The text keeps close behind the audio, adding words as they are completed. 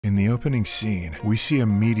In the opening scene, we see a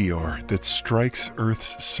meteor that strikes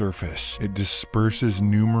Earth's surface. It disperses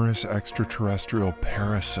numerous extraterrestrial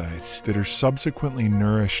parasites that are subsequently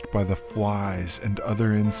nourished by the flies and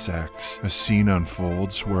other insects. A scene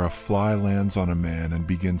unfolds where a fly lands on a man and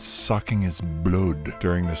begins sucking his blood.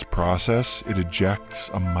 During this process, it ejects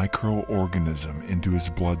a microorganism into his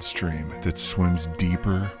bloodstream that swims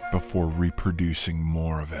deeper before reproducing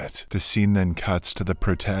more of it. The scene then cuts to the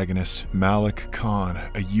protagonist, Malik Khan,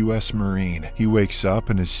 a U.S. Marine. He wakes up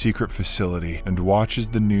in his secret facility and watches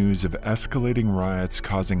the news of escalating riots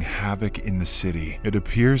causing havoc in the city. It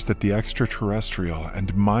appears that the extraterrestrial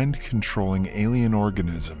and mind-controlling alien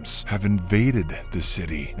organisms have invaded the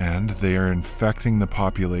city, and they are infecting the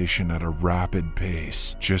population at a rapid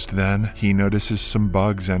pace. Just then, he notices some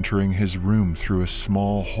bugs entering his room through a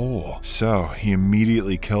small hole, so he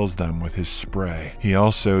immediately kills them with his spray. He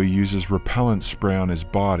also uses repellent spray on his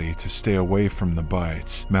body to stay away from the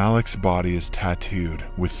bites. Malik's body is tattooed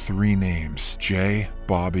with 3 names: Jay,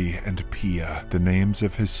 Bobby, and Pia, the names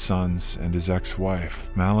of his sons and his ex-wife.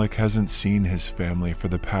 Malik hasn't seen his family for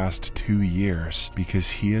the past 2 years because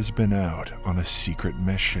he has been out on a secret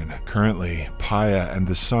mission. Currently, Pia and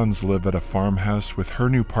the sons live at a farmhouse with her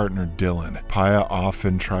new partner Dylan. Pia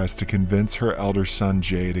often tries to convince her elder son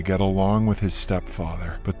Jay to get along with his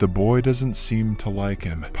stepfather, but the boy doesn't seem to like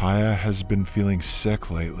him. Pia has been feeling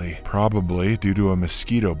sick lately, probably due to a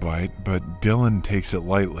mosquito bite, but Dylan takes it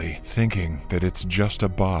lightly, thinking that it's just a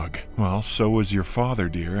bug. Well, so was your father,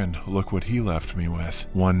 dear, and look what he left me with.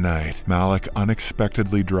 One night, Malik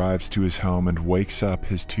unexpectedly drives to his home and wakes up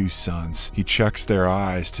his 2 sons. He checks their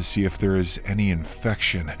eyes to see if there is any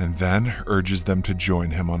infection, and then urges them to join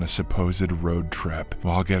him on a supposed road trip.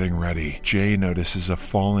 While getting ready, Jay notices a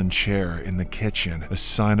fallen chair in the kitchen, a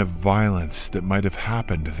sign of violence that might have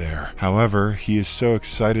happened there. However, he is so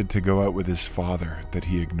excited to go out with his father that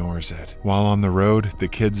he ignores it. While on the road, the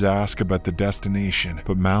kids ask about the destination,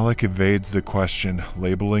 but Malik evades the question,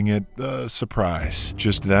 labeling it a surprise.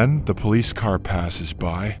 Just then, the police car passes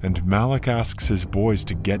by, and Malik asks his boys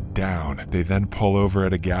to get down. They then pull over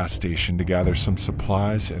at a gas station to gather some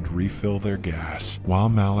supplies and refill their gas. While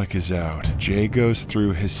Malik is out, Jay goes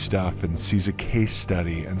through his stuff and sees a case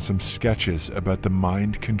study and some sketches about the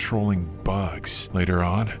mind-controlling bugs. Later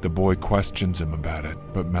on, the boy questions him about it,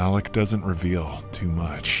 but Malik doesn't reveal too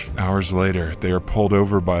much. Hours later, they are pulled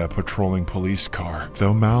over by a patrolling police car.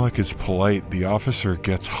 Though Malik is polite, the officer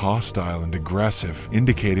gets hostile and aggressive,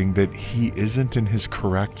 indicating that he isn't in his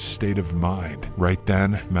correct state of mind. Right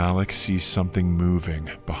then, Malik sees something moving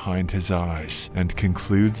behind his eyes and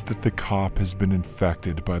concludes that the cop has been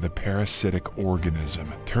infected by the parasitic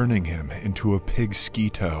organism, turning him into a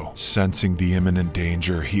pig-mosquito. Sensing the imminent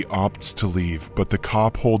danger, he opts to leave, but the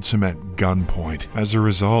cop holds him at gunpoint. As a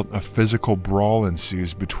result, a physical brawl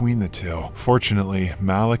ensues between the two. Fortunately,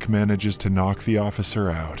 Malik manages to knock the officer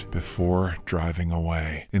out before driving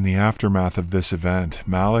away. In the aftermath of this event,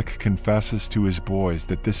 Malik confesses to his boys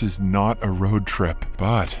that this is not a road trip,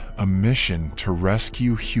 but a mission to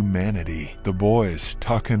rescue humanity. The boys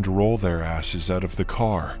tuck and roll their asses out of the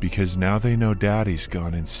car because now they know Daddy's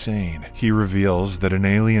gone insane. He reveals that an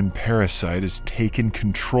alien parasite has taken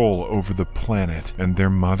control over the planet and their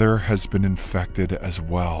mother has been infected as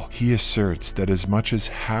well. He asserts that as much as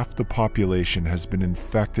half the population has been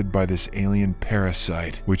infected by this alien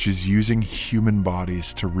parasite, which is using human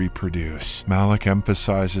bodies to reproduce. Malik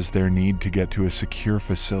emphasizes their need to get to a secure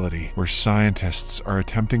facility where scientists are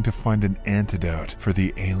attempting to find an antidote for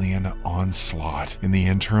the alien onslaught. In the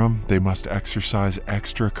interim, they must exercise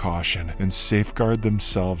extra caution and safeguard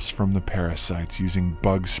themselves from the parasites using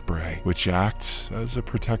bug spray, which acts as a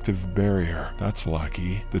protective barrier. That's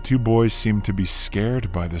lucky. The 2 boys seem to be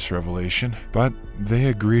scared by this revelation, but they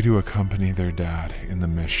agree to accompany their dad in the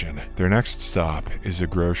mission. Their next stop is a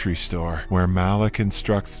grocery store, where Malik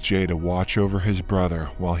instructs Jay to watch over his brother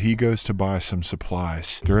while he goes to buy some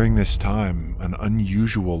supplies. During this time, an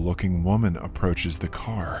unusual-looking woman approaches the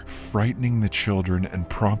car, frightening the children and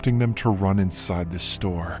prompting them to run inside the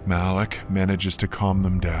store. Malik manages to calm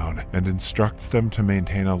them down and instructs them to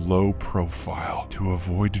maintain a low profile to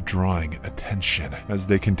avoid drawing attention. As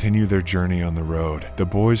they continue their journey on the road, the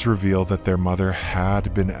boys reveal that their mother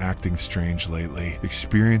had been acting strange lately,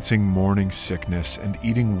 experiencing morning sickness and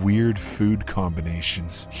eating weird food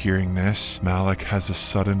combinations. Hearing this, Malik has a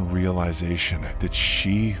sudden realization that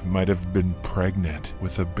she might have been pregnant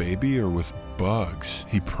with a baby or with bugs.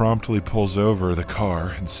 He promptly pulls over the car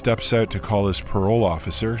and steps out to call his parole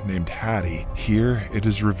officer named Hattie. Here, it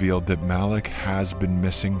is revealed that Malik has been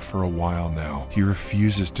missing for a while now. He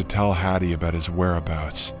refuses to tell Hattie about his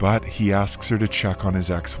whereabouts, but he asks her to check on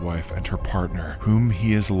his ex-wife and her partner, whom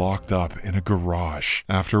he has locked up in a garage.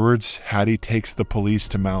 Afterwards, Hattie takes the police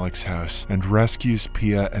to Malik's house and rescues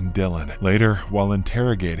Pia and Dylan. Later, while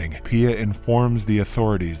interrogating, Pia informs the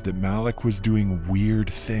authorities that Malik was doing weird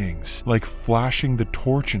things, like flashing the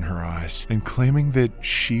torch in her eyes and claiming that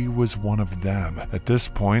she was one of them. At this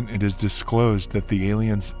point, it is disclosed that the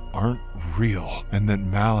aliens aren't real and that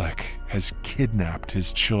Malik has kidnapped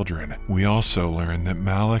his children. We also learn that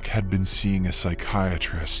Malik had been seeing a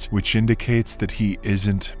psychiatrist, which indicates that he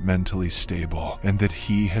isn't mentally stable and that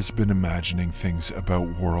he has been imagining things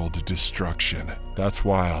about world destruction. That's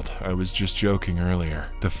wild. I was just joking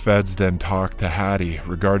earlier. The feds then talk to Hattie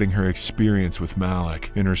regarding her experience with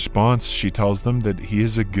Malik. In response, she tells them that he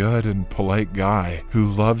is a good and polite guy who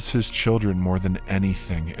loves his children more than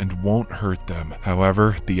anything and won't hurt them.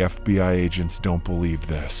 However, the FBI agents don't believe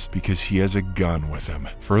this because he has a gun with him.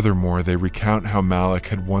 Furthermore, they recount how Malik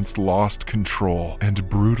had once lost control and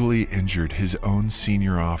brutally injured his own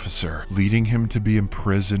senior officer, leading him to be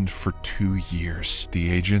imprisoned for 2 years.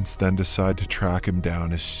 The agents then decide to track him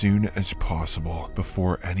down as soon as possible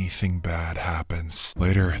before anything bad happens.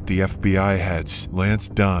 Later, the FBI heads Lance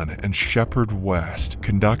Dunn and Shepard West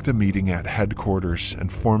conduct a meeting at headquarters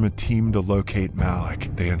and form a team to locate Malik.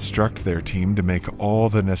 They instruct their team to make all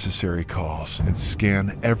the necessary calls and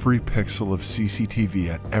scan every pixel of CCTV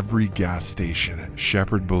at every gas station.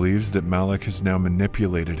 Shepard believes that Malik has now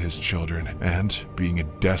manipulated his children and, being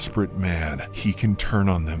a desperate man, he can turn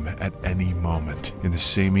on them at any moment. In the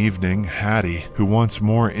same evening, Hattie, who wants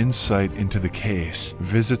more insight into the case,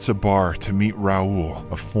 visits a bar to meet Raul,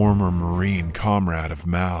 a former Marine comrade of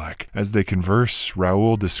Malik. As they converse,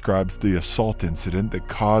 Raul describes the assault incident that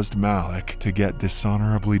caused Malik to get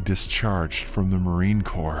dishonorably discharged from the Marine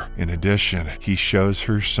Corps. In addition, he shows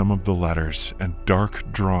her some of the letters and dark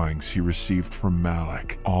drawings he received from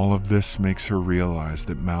Malik. All of this makes her realize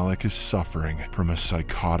that Malik is suffering from a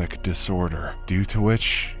psychotic disorder, due to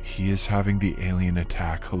which he is having the alien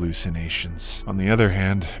attack hallucinations. On the other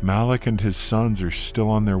hand, Malik and his sons are still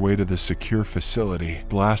on their way to the secure facility,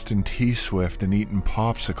 blasting T-Swift and eating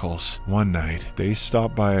popsicles. One night, they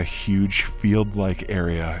stop by a huge field-like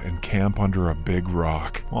area and camp under a big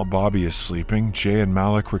rock. While Bobby is sleeping, Jay and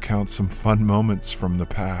Malik recount some fun moments from the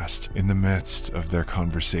past. In the midst of their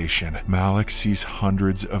conversation, Malik sees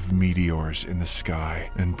hundreds of meteors in the sky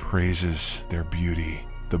and praises their beauty.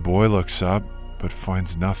 The boy looks up, but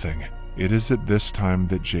finds nothing. It is at this time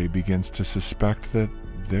that Jay begins to suspect that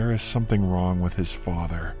there is something wrong with his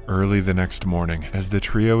father. Early the next morning, as the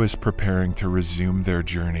trio is preparing to resume their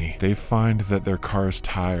journey, they find that their car's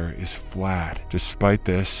tire is flat. Despite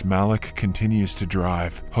this, Malik continues to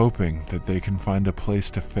drive, hoping that they can find a place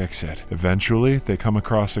to fix it. Eventually, they come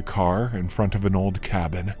across a car in front of an old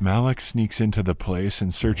cabin. Malik sneaks into the place in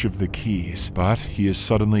search of the keys, but he is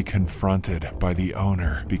suddenly confronted by the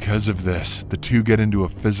owner. Because of this, the two get into a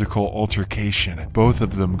physical altercation. Both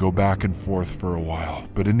of them go back and forth for a while,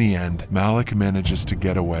 but in the end, Malik manages to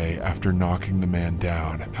get away after knocking the man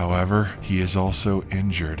down. However, he is also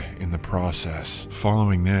injured in the process.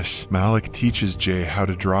 Following this, Malik teaches Jay how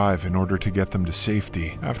to drive in order to get them to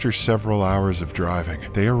safety. After several hours of driving,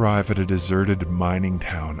 they arrive at a deserted mining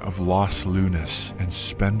town of Los Lunas and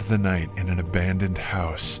spend the night in an abandoned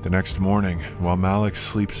house. The next morning, while Malik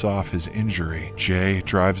sleeps off his injury, Jay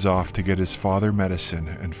drives off to get his father medicine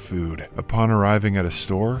and food. Upon arriving at a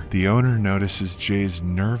store, the owner notices Jay's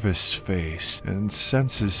nervous face and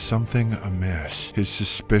senses something amiss. His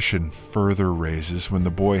suspicion further raises when the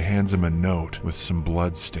boy hands him a note with some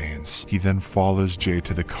blood stains. He then follows Jay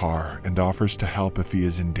to the car and offers to help if he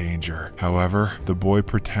is in danger. However, the boy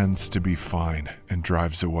pretends to be fine and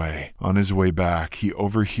drives away. On his way back, he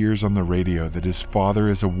overhears on the radio that his father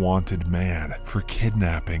is a wanted man for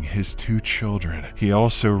kidnapping his 2 children. He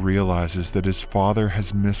also realizes that his father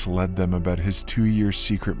has misled them about his 2-year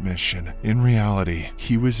secret mission. In reality,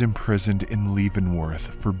 he was imprisoned in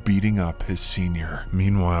Leavenworth for beating up his senior.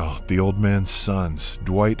 Meanwhile, the old man's sons,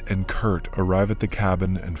 Dwight and Kurt, arrive at the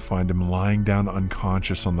cabin and find him lying down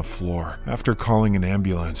unconscious on the floor. After calling an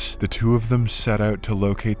ambulance, the 2 of them set out to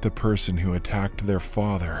locate the person who attacked their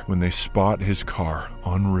father. When they spot his car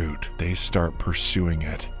en route, they start pursuing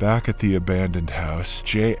it. Back at the abandoned house,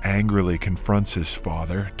 Jay angrily confronts his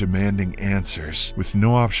father, demanding answers. With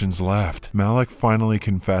no options left, Malik finally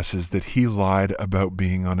confesses that he lied about about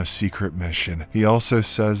being on a secret mission. He also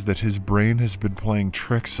says that his brain has been playing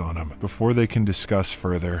tricks on him. Before they can discuss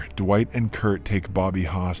further, Dwight and Kurt take Bobby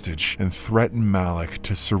hostage and threaten Malik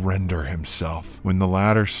to surrender himself. When the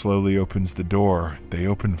latter slowly opens the door, they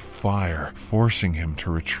open fire, forcing him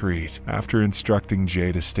to retreat. After instructing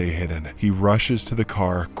Jay to stay hidden, he rushes to the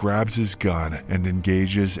car, grabs his gun, and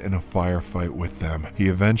engages in a firefight with them. He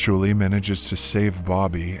eventually manages to save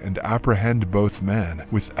Bobby and apprehend both men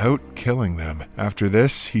without killing them. After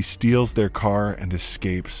this, he steals their car and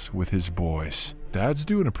escapes with his boys. Dad's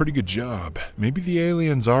doing a pretty good job. Maybe the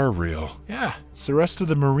aliens are real. Yeah, it's the rest of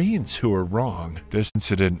the Marines who are wrong. This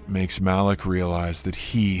incident makes Malik realize that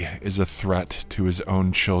he is a threat to his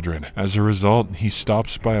own children. As a result, he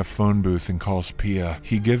stops by a phone booth and calls Pia.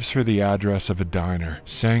 He gives her the address of a diner,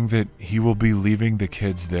 saying that he will be leaving the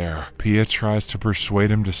kids there. Pia tries to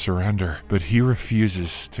persuade him to surrender, but he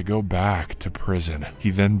refuses to go back to prison. He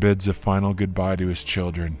then bids a final goodbye to his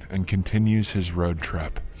children and continues his road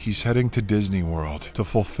trip. He's heading to Disney World to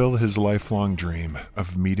fulfill his lifelong dream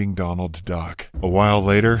of meeting Donald Duck. A while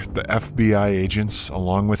later, the FBI agents,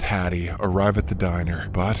 along with Hattie, arrive at the diner,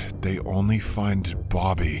 but they only find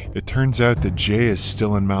Bobby. It turns out that Jay is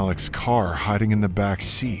still in Malik's car, hiding in the back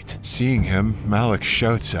seat. Seeing him, Malik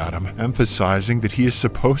shouts at him, emphasizing that he is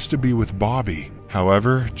supposed to be with Bobby.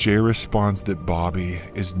 However, Jay responds that Bobby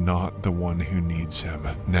is not the one who needs him.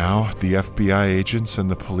 Now, the FBI agents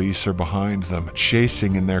and the police are behind them,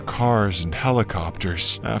 chasing in their cars and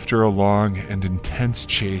helicopters. After a long and intense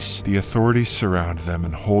chase, the authorities surround them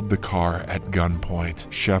and hold the car at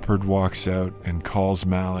gunpoint. Shepard walks out and calls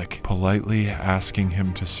Malik, politely asking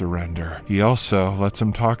him to surrender. He also lets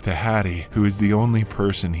him talk to Hattie, who is the only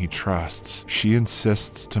person he trusts. She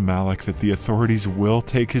insists to Malik that the authorities will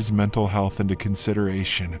take his mental health into consideration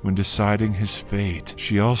when deciding his fate.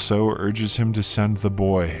 She also urges him to send the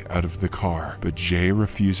boy out of the car, but Jay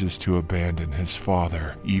refuses to abandon his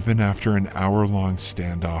father, even after an hour-long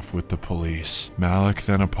standoff with the police. Malik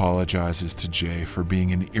then apologizes to Jay for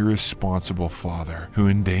being an irresponsible father who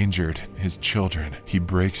endangered his children. He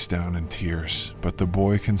breaks down in tears, but the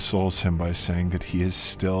boy consoles him by saying that he is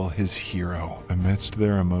still his hero. Amidst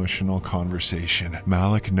their emotional conversation,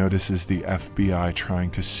 Malik notices the FBI trying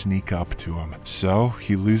to sneak up to him. So,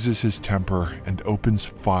 he loses his temper and opens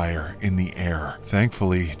fire in the air.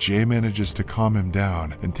 Thankfully, Jay manages to calm him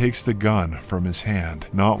down and takes the gun from his hand.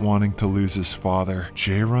 Not wanting to lose his father,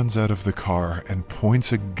 Jay runs out of the car and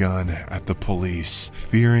points a gun at the police.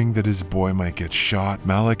 Fearing that his boy might get shot,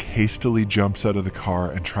 Malik hastily jumps out of the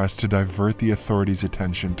car and tries to divert the authorities'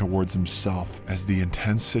 attention towards himself. As the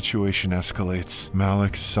intense situation escalates,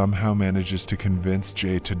 Malik somehow manages to convince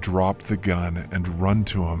Jay to drop the gun and run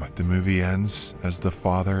to him. The movie ends as the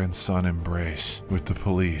father and son embrace, with the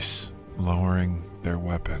police lowering their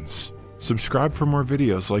weapons. Subscribe for more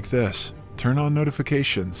videos like this, turn on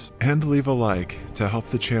notifications, and leave a like to help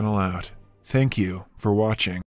the channel out. Thank you for watching.